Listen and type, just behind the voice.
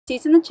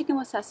Season the chicken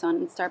with Sazon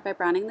and start by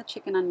browning the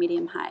chicken on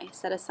medium-high.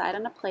 Set aside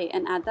on a plate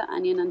and add the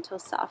onion until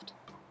soft.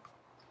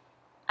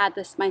 Add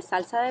my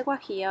salsa de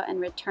guajillo and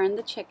return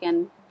the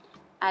chicken.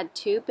 Add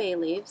 2 bay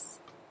leaves,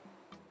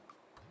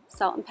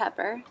 salt and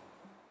pepper,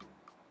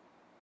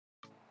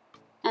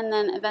 and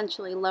then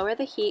eventually lower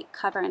the heat,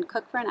 cover, and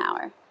cook for an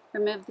hour.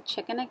 Remove the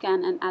chicken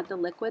again and add the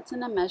liquids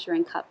in a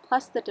measuring cup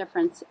plus the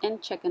difference in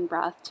chicken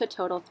broth to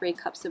total 3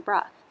 cups of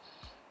broth.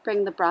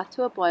 Bring the broth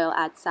to a boil,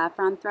 add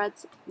saffron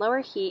threads,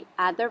 lower heat,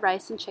 add the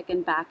rice and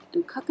chicken back,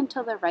 and cook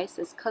until the rice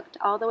is cooked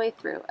all the way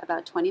through,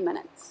 about 20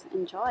 minutes.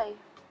 Enjoy!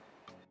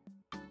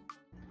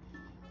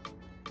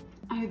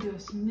 Ay,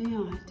 Dios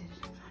mío,